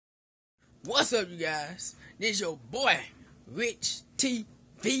What's up, you guys? This your boy, Rich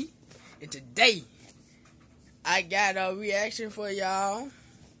TV, and today I got a reaction for y'all, and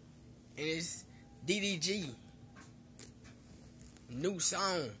it's DDG new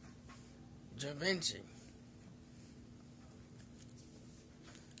song, Givenchy,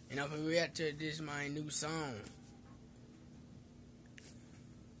 and I'm gonna react to this my new song.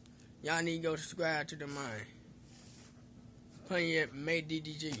 Y'all need to go subscribe to the mine. Plenty of made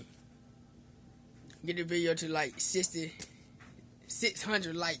DDG. Get the video to like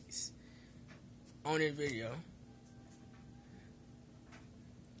 600 likes on this video.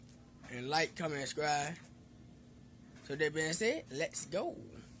 And like, comment, subscribe. So that being said, let's go.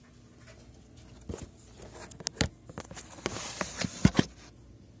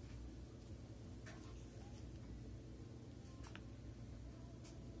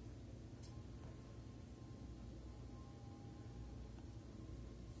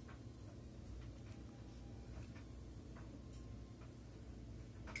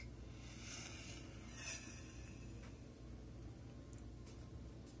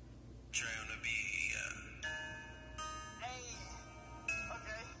 Trey on the beat, Hey,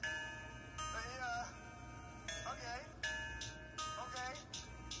 okay. Okay. Okay.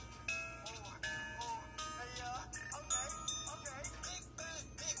 Okay.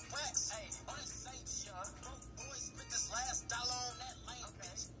 Big racks. Hey, on the same shit. Broke boys spent this last dollar on that lane,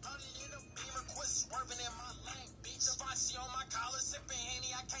 bitch. 100 in a Beamer, quit swerving in my lane, bitch. Givenchy on my collar, sipping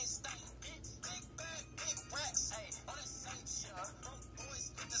Henny, I can't stain, bitch. Big racks. Hey, on the same shit. Broke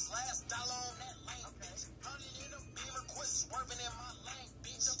boys spent this last dollar on that lane, bitch. 100 in a Beamer, quit swerving in my lane,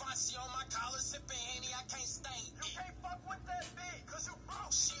 bitch. Givenchy on my collar, sipping Henny, I can't stain. You can't fuck with that bitch, cause you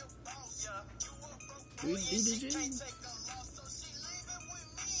broke. She a boss, yeah. You a broke boy, and she can't take a loss, so she leaving with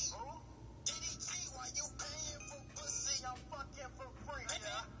me. DDG, why you paying for pussy? I'm fucking for free,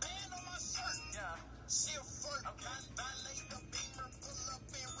 yeah. Band on my shirt, yeah. She a flirt, okay. Violate the Beamer, pull up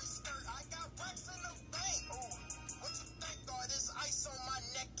and we skirt. I got racks in the bank. What you think, all this ice on my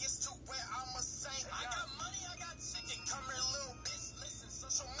neck is too wet, I'm a saint. I got money, I got chicken, come here, little bitch. Listen,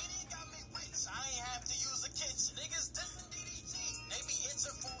 social media got me rich, I ain't have to use a kitchen. Niggas dissing DDG, they be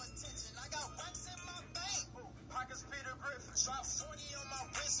itching for attention. I got racks in my bank. Pockets Peter Griffin. Drop 40 on my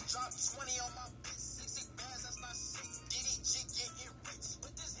wrist, drop 20 on my bitch. 60 bands, that's not shit. DDG getting rich.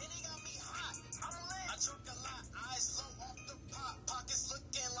 But this Henny got me hot. I'm lit. I drink a lot, eyes low off the pop. Pockets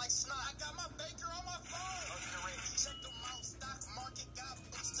looking like snot. I got my baker on my phone. Check them out, stock market got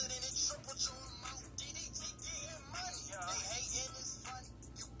boosted and it tripled your amount. DDG getting money. They hating is funny.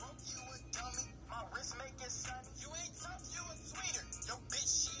 You broke, you a dummy. My wrist making sunny. You ain't tough, you a tweeter. Yo bitch,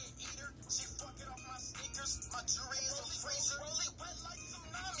 she an eater. She fucking off my sneakers. My jewelry is a freezer. Rolly wet like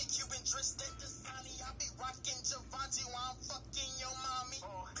tsunami. Cuban dressed at Dasani. I be rocking Givenchy while I'm fucking your mommy.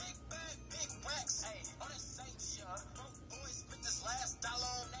 Big bag, big racks. Hey, on the same shit. Broke boys spent this last dollar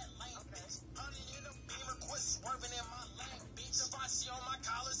on that lane, bitch. 100 in a Beamer, quit swerving in my lane, bitch. Givenchy on my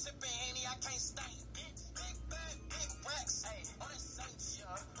collar, sipping Henny, I can't stain, bitch. Big bag, big racks. Hey, on the same shit.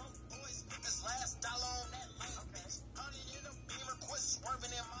 Broke boys spent this last dollar on that lane, bitch. 100 in a Beamer, quit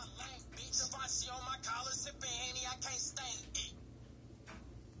swerving in my lane, bitch. Givenchy on my collar, sipping Henny, I can't stain it.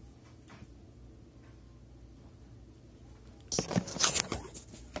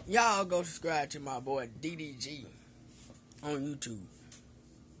 Y'all go subscribe to my boy DDG on YouTube.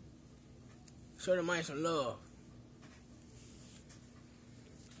 Show the man some love.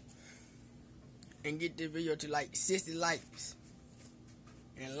 And get this video to like 60 likes.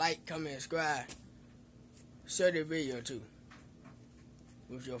 And like, comment, subscribe. Share the video too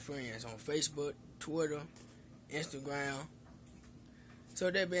with your friends on Facebook, Twitter, Instagram. So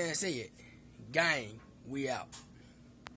that being said, gang, we out.